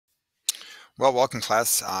Well, welcome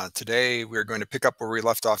class. Today we're going to pick up where we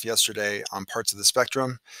left off yesterday on parts of the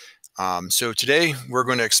spectrum. So today we're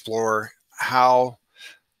going to explore how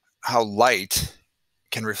light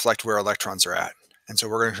can reflect where electrons are at. And so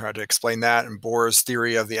we're going to try to explain that in Bohr's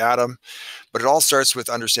theory of the atom. But it all starts with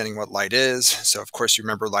understanding what light is. So of course you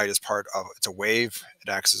remember light is it's a wave. It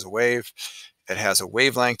acts as a wave. It has a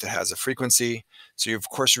wavelength. It has a frequency. So you of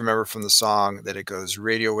course remember from the song that it goes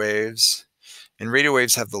radio waves. And radio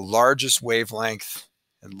waves have the largest wavelength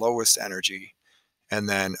and lowest energy. And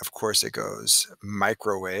then, of course, it goes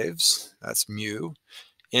microwaves, that's mu,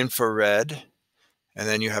 infrared, and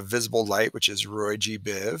then you have visible light, which is Roy G.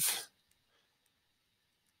 Biv.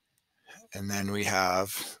 And then we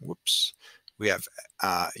have,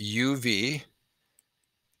 UV,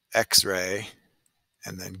 X-ray,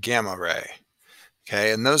 and then gamma ray.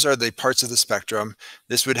 Okay, and those are the parts of the spectrum.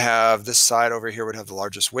 This side over here would have the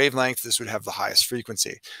largest wavelength. This would have the highest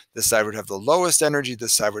frequency. This side would have the lowest energy.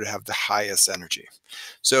 This side would have the highest energy.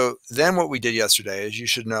 So then what we did yesterday is you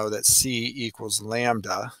should know that C equals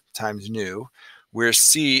lambda times nu, where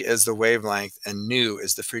C is the wavelength and nu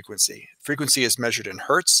is the frequency. Frequency is measured in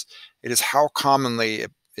hertz. It is how commonly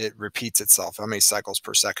it repeats itself, how many cycles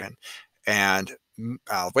per second. And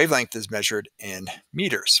wavelength is measured in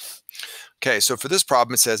meters. Okay, so for this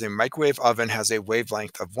problem, it says a microwave oven has a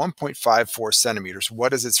wavelength of 1.54 centimeters.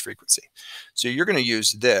 What is its frequency? So you're going to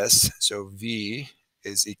use this. So V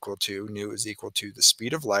is equal to, nu is equal to the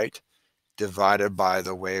speed of light divided by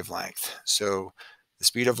the wavelength. So the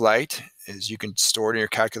speed of light is, you can store it in your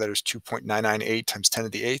calculator, is 2.998 times 10 to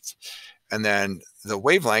the 8th. And then the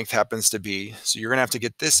wavelength happens to be, so you're going to have to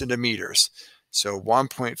get this into meters. So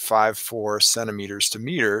 1.54 centimeters to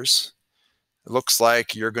meters. It looks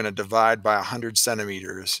like you're going to divide by 100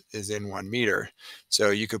 centimeters is in 1 meter.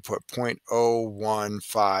 So you could put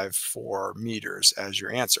 0.0154 meters as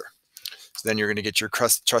your answer. So then you're going to get your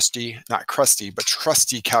trusty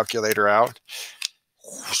calculator out.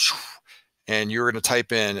 And you're going to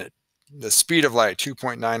type in the speed of light,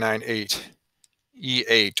 2.998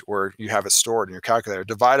 E8, or you have it stored in your calculator,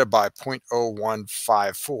 divided by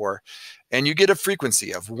 0.0154. And you get a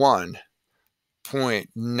frequency of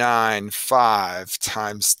 1.95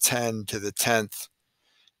 times 10 to the 10th.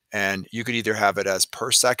 And you could either have it as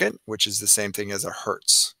per second, which is the same thing as a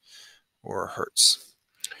hertz or hertz.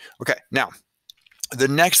 Okay, now the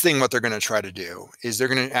next thing what they're going to try to do is they're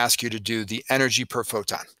going to ask you to do the energy per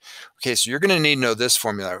photon. Okay, so you're going to need to know this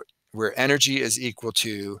formula where energy is equal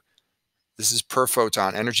to, this is per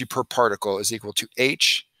photon, energy per particle is equal to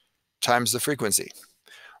h times the frequency.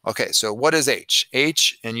 Okay, so what is h?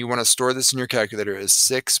 H, and you want to store this in your calculator, is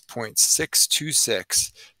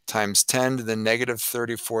 6.626 times 10 to the negative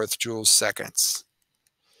 34th joules seconds.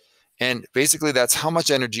 And basically that's how much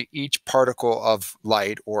energy each particle of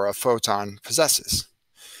light or a photon possesses.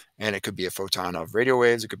 And it could be a photon of radio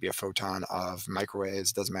waves, it could be a photon of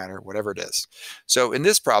microwaves, doesn't matter, whatever it is. So in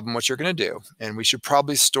this problem, what you're going to do, and we should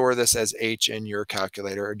probably store this as h in your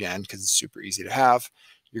calculator again, because it's super easy to have,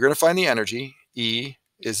 you're going to find the energy, E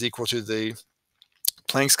is equal to the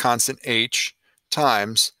Planck's constant h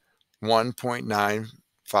times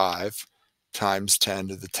 1.95 times 10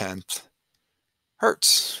 to the 10th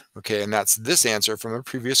hertz. Okay, and that's this answer from a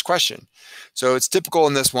previous question. So it's typical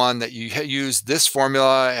in this one that you use this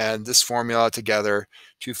formula and this formula together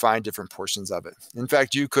to find different portions of it. In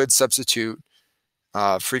fact, you could substitute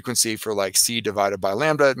frequency for like C divided by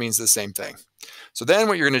lambda. It means the same thing. So then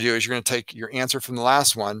what you're going to do is you're going to take your answer from the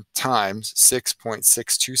last one times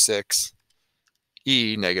 6.626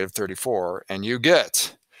 E negative 34, and you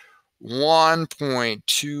get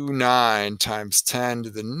 1.29 times 10 to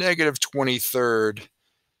the negative 23rd.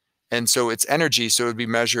 And so it's energy, so it would be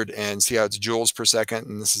measured in, see how it's joules per second,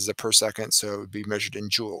 and this is a per second, so it would be measured in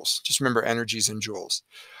joules. Just remember, energy is in joules.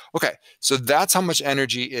 Okay, so that's how much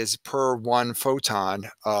energy is per 1 photon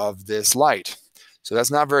of this light. So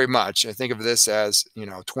that's not very much. I think of this as,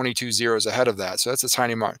 22 zeros ahead of that, so that's a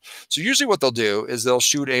tiny amount. So usually what they'll do is they'll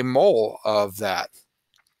shoot a mole of that.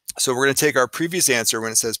 So we're going to take our previous answer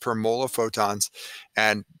when it says per mole of photons,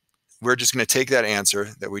 and we're just going to take that answer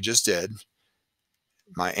that we just did,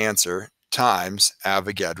 my answer, times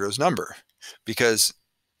Avogadro's number, because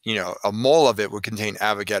a mole of it would contain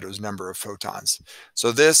Avogadro's number of photons.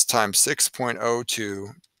 So this times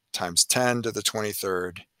 6.02 times 10 to the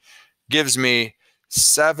 23rd gives me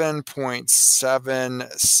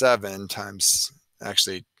 7.77 times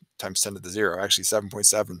 10 to the 0, actually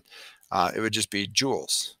 7.7. It would just be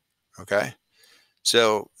joules. Okay,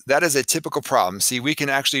 so that is a typical problem. See, we can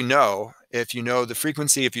actually know, if you know the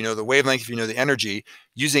frequency, if you know the wavelength, if you know the energy,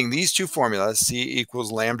 using these two formulas, C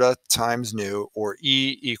equals lambda times nu, or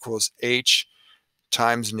E equals H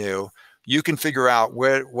times nu, you can figure out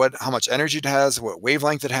how much energy it has, what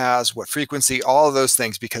wavelength it has, what frequency, all of those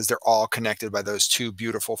things, because they're all connected by those two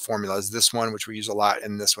beautiful formulas, this one, which we use a lot,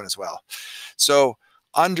 and this one as well. So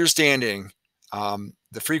understanding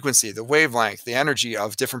the frequency, the wavelength, the energy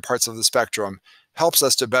of different parts of the spectrum helps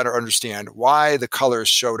us to better understand why the colors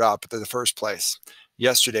showed up in the first place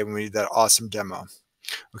yesterday when we did that awesome demo.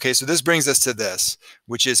 Okay, so this brings us to this,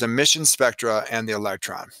 which is emission spectra and the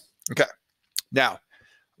electron. Okay, now,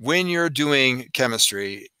 when you're doing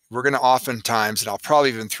chemistry, we're going to oftentimes, and I'll probably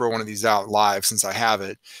even throw one of these out live since I have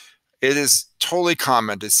it, it is totally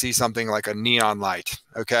common to see something like a neon light,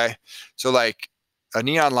 okay? So like a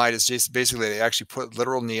neon light is just basically they actually put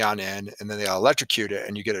literal neon in and then they electrocute it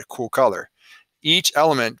and you get a cool color. Each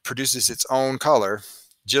element produces its own color,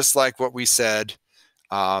 just like what we said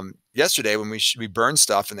yesterday when we burned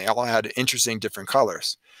stuff and they all had interesting different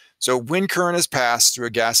colors. So when current is passed through a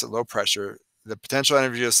gas at low pressure, the potential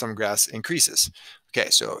energy of some gas increases.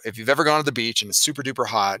 Okay, so if you've ever gone to the beach and it's super duper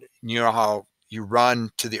hot, you know how you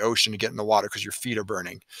run to the ocean to get in the water because your feet are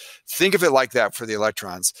burning. Think of it like that for the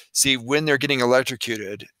electrons. See, when they're getting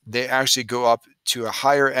electrocuted, they actually go up to a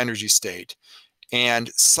higher energy state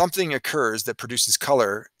and something occurs that produces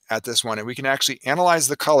color at this one. And we can actually analyze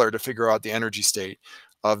the color to figure out the energy state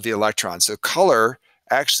of the electron. So color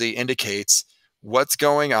actually indicates what's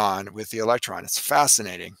going on with the electron. It's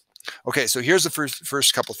fascinating. Okay, so here's the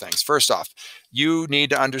first couple things. First off, you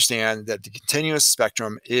need to understand that the continuous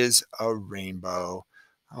spectrum is a rainbow.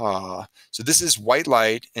 So this is white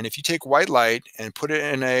light, and if you take white light and put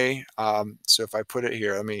it in a, so if I put it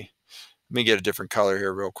here, let me get a different color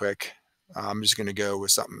here real quick. I'm just going to go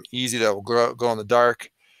with something easy that will go in the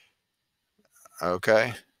dark.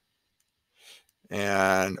 Okay.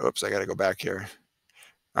 And oops, I got to go back here.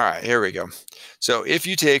 All right, here we go. So if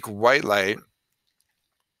you take white light,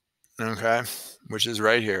 okay, which is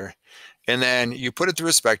right here, and then you put it through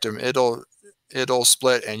a spectrum, it'll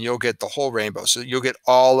split and you'll get the whole rainbow. So you'll get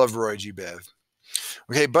all of Roy G. Biv.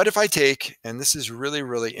 Okay, but if I take, and this is really,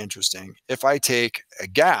 really interesting, if I take a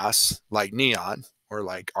gas like neon or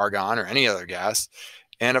like argon or any other gas,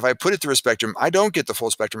 and if I put it through a spectrum, I don't get the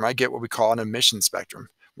full spectrum. I get what we call an emission spectrum,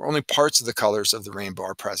 where only parts of the colors of the rainbow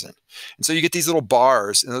are present. And so you get these little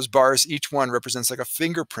bars, and those bars, each one represents like a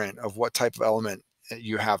fingerprint of what type of element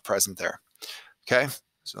you have present there. Okay,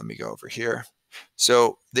 so let me go over here.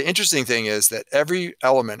 So the interesting thing is that every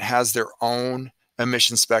element has their own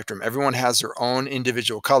emission spectrum. Everyone has their own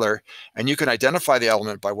individual color, and you can identify the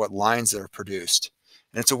element by what lines that are produced.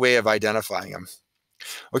 And it's a way of identifying them.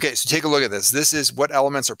 Okay, so take a look at this. This is what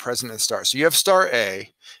elements are present in the star. So you have star A,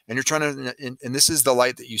 and you're trying to, and this is the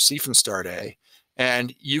light that you see from star A,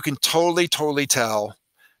 and you can totally tell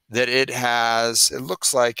that it has, it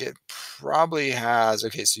looks like it probably has,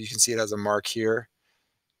 okay, so you can see it has a mark here.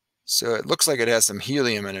 So it looks like it has some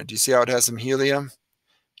helium in it. Do you see how it has some helium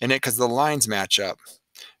in it? Because the lines match up.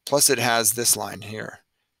 Plus it has this line here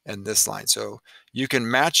and this line. So you can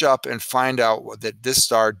match up and find out that this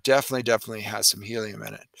star definitely has some helium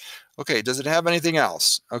in it. Okay, does it have anything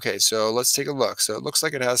else? Okay, so let's take a look. So it looks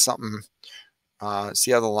like it has something,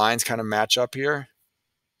 see how the lines kind of match up here?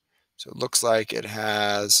 So it looks like it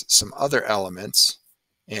has some other elements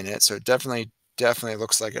in it. So it definitely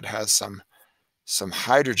looks like it has some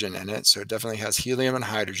hydrogen in it. So it definitely has helium and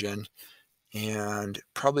hydrogen, and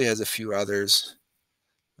probably has a few others.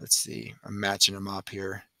 Let's see, I'm matching them up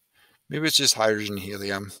here. Maybe it's just hydrogen and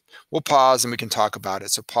helium. We'll pause and we can talk about it.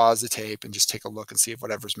 So pause the tape and just take a look and see if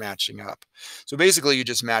whatever's matching up. So basically you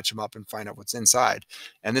just match them up and find out what's inside.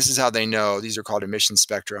 And this is how they know. These are called emission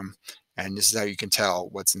spectrum. And this is how you can tell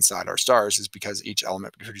what's inside our stars, is because each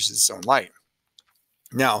element produces its own light.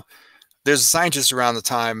 Now, there's a scientist around the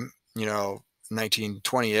time,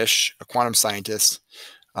 1920-ish, a quantum scientist,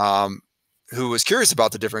 who was curious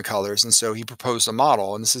about the different colors. And so he proposed a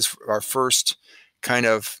model. And this is our first kind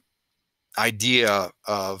of idea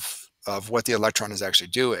of what the electron is actually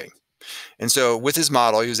doing. And so with his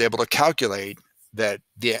model, he was able to calculate that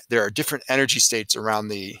there are different energy states around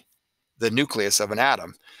the nucleus of an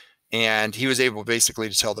atom. And he was able basically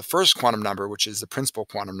to tell the first quantum number, which is the principal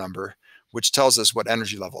quantum number, which tells us what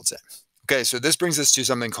energy level it's in. Okay, so this brings us to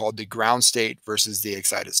something called the ground state versus the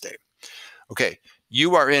excited state. Okay,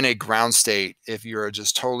 you are in a ground state if you're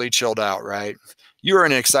just totally chilled out, right? You are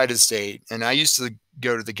in an excited state. And I used to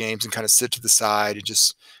go to the games and kind of sit to the side and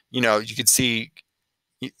just, you could see,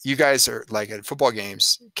 you guys are like at football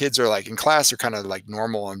games, kids are like in class are kind of like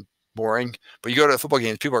normal and boring. But you go to the football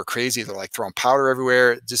games, people are crazy. They're like throwing powder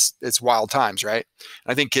everywhere. It's wild times, right?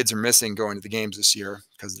 I think kids are missing going to the games this year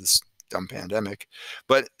because of this dumb pandemic.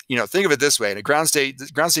 But think of it this way: in a ground state,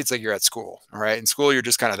 ground state's like you're at school. All right, in school you're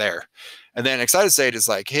just kind of there, and then excited state is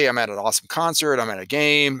like, hey, I'm at an awesome concert, I'm at a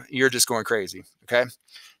game. You're just going crazy. Okay,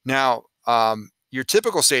 now your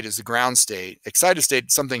typical state is the ground state. Excited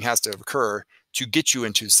state, something has to occur to get you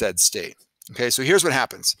into said state. Okay, so here's what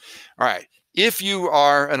happens. All right, if you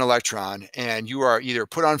are an electron and you are either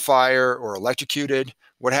put on fire or electrocuted,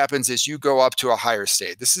 what happens is you go up to a higher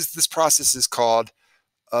state. This process is called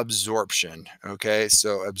absorption. Okay,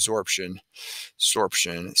 so absorption.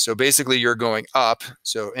 So basically you're going up.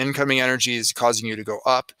 So incoming energy is causing you to go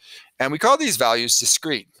up. And we call these values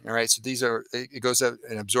discrete. All right, so it goes up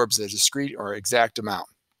and absorbs a discrete or exact amount.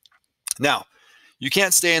 Now, you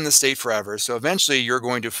can't stay in the state forever. So eventually you're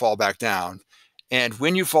going to fall back down. And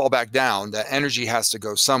when you fall back down, that energy has to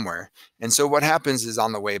go somewhere. And so what happens is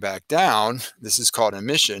on the way back down, this is called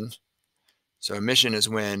emission. So emission is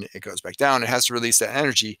when it goes back down. It has to release that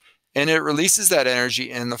energy, and it releases that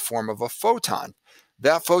energy in the form of a photon.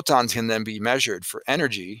 That photon can then be measured for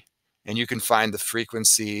energy, and you can find the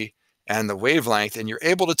frequency and the wavelength, and you're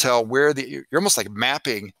able to tell where you're almost like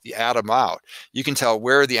mapping the atom out. You can tell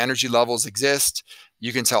where the energy levels exist.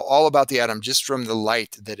 You can tell all about the atom just from the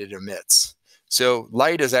light that it emits. So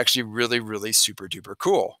light is actually really, really super duper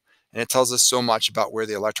cool, and it tells us so much about where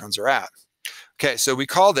the electrons are at. Okay, so we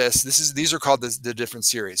call these are called the different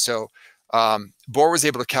series. So Bohr was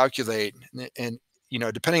able to calculate, and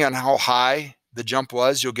depending on how high the jump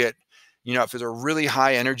was, you'll get, if it's a really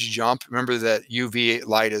high energy jump, remember that UV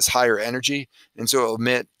light is higher energy, and so it'll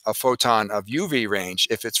emit a photon of UV range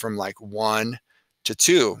if it's from like 1 to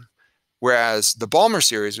 2. Whereas the Balmer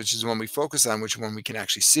series, which is the one we focus on, which one we can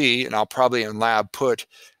actually see, and I'll probably in lab put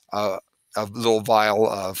a little vial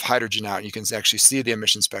of hydrogen out, and you can actually see the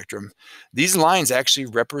emission spectrum. These lines actually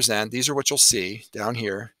represent, these are what you'll see down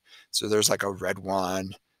here. So there's like a red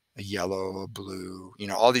one, a yellow, a blue,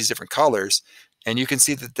 all these different colors. And you can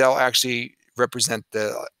see that they'll actually represent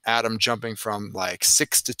the atom jumping from like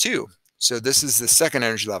 6 to 2. So this is the second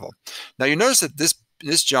energy level. Now you notice that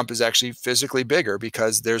this jump is actually physically bigger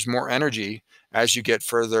because there's more energy as you get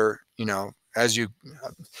further, it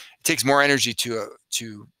takes more energy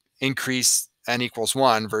to increase n equals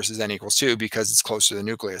 1 versus n equals 2 because it's closer to the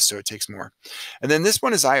nucleus, so it takes more. And then this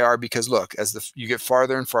one is IR because look, as you get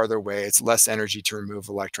farther and farther away, it's less energy to remove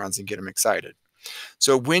electrons and get them excited.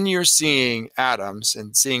 So when you're seeing atoms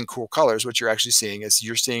and seeing cool colors, what you're actually seeing is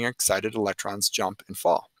you're seeing excited electrons jump and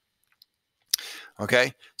fall.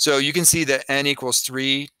 Okay, so you can see that n equals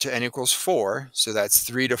 3 to n equals 4, so that's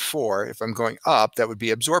 3 to 4. If I'm going up, that would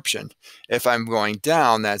be absorption. If I'm going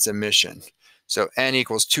down, that's emission. So n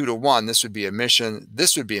equals 2 to 1, this would be emission,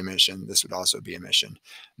 this would be emission, this would also be emission.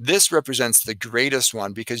 This represents the greatest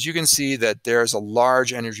one because you can see that there's a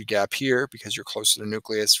large energy gap here because you're close to the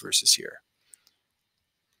nucleus versus here.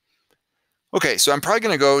 Okay, so I'm probably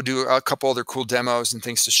going to go do a couple other cool demos and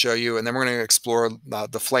things to show you, and then we're going to explore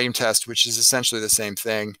the flame test, which is essentially the same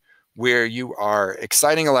thing, where you are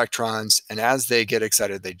exciting electrons, and as they get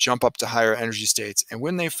excited, they jump up to higher energy states, and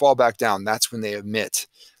when they fall back down, that's when they emit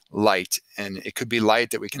light. And it could be light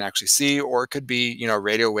that we can actually see, or it could be,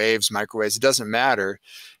 radio waves, microwaves. It doesn't matter.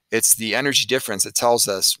 It's the energy difference that tells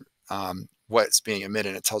us what's being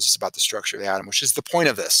emitted. It tells us about the structure of the atom, which is the point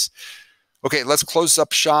of this. Okay, let's close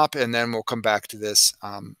up shop, and then we'll come back to this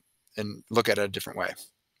and look at it a different way.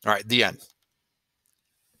 All right, the end.